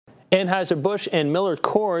Anheuser-Busch and Miller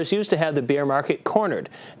Coors used to have the beer market cornered.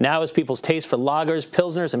 Now, as people's taste for lagers,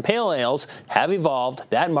 pilsners, and pale ales have evolved,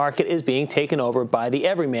 that market is being taken over by the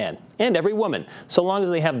everyman and every woman, so long as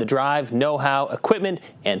they have the drive, know-how, equipment,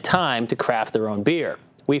 and time to craft their own beer.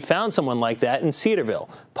 We found someone like that in Cedarville.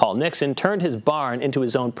 Paul Nixon turned his barn into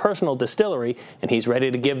his own personal distillery, and he's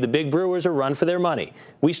ready to give the big brewers a run for their money.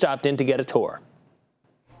 We stopped in to get a tour.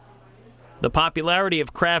 The popularity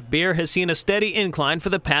of craft beer has seen a steady incline for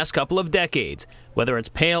the past couple of decades. Whether it's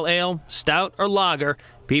pale ale, stout, or lager,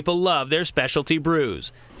 people love their specialty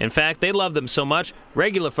brews. In fact, they love them so much,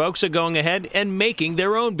 regular folks are going ahead and making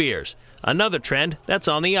their own beers. Another trend that's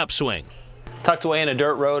on the upswing. Tucked away in a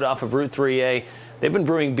dirt road off of Route 3A, they've been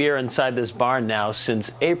brewing beer inside this barn now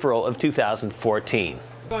since April of 2014.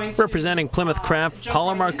 Representing Plymouth Craft,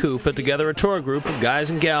 Paula Marcoux put together a tour group of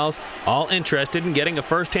guys and gals all interested in getting a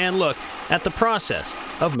first-hand look at the process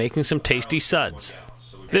of making some tasty suds.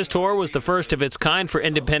 This tour was the first of its kind for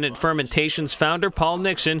Independent Fermentation's founder, Paul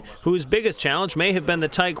Nixon, whose biggest challenge may have been the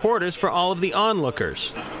tight quarters for all of the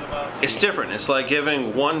onlookers. It's different. It's like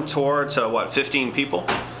giving one tour to, 15 people?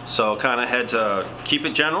 So kind of had to keep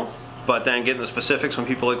it general, but then getting the specifics when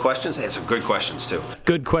people had questions. They had some good questions, too.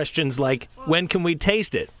 Good questions like, when can we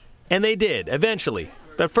taste it? And they did, eventually.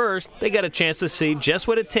 But first, they got a chance to see just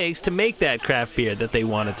what it takes to make that craft beer that they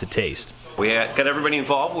wanted to taste. We got everybody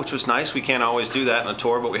involved, which was nice. We can't always do that on a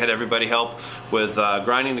tour, but we had everybody help with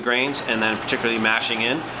grinding the grains and then particularly mashing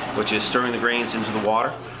in, which is stirring the grains into the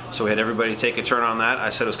water. So we had everybody take a turn on that. I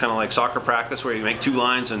said it was kind of like soccer practice where you make two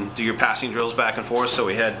lines and do your passing drills back and forth. So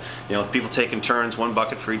we had, people taking turns, one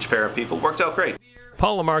bucket for each pair of people. Worked out great.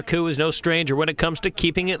 Paula Marcoux is no stranger when it comes to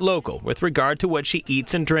keeping it local with regard to what she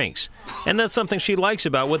eats and drinks. And that's something she likes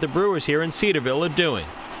about what the brewers here in Cedarville are doing.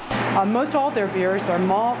 Most all of their beers, they're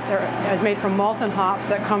made from malt and hops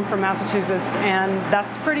that come from Massachusetts, and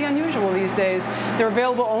that's pretty unusual these days. They're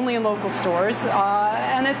available only in local stores,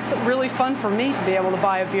 and it's really fun for me to be able to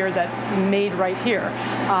buy a beer that's made right here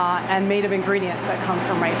and made of ingredients that come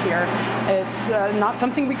from right here. It's not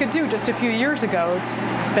something we could do just a few years ago. It's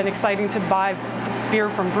been exciting to buy beer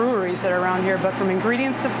from breweries that are around here, but from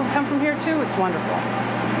ingredients that come from here too, it's wonderful.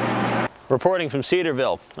 Reporting from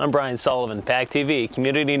Cedarville, I'm Brian Sullivan, PACTV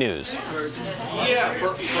Community News. Yeah,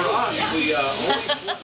 for us, we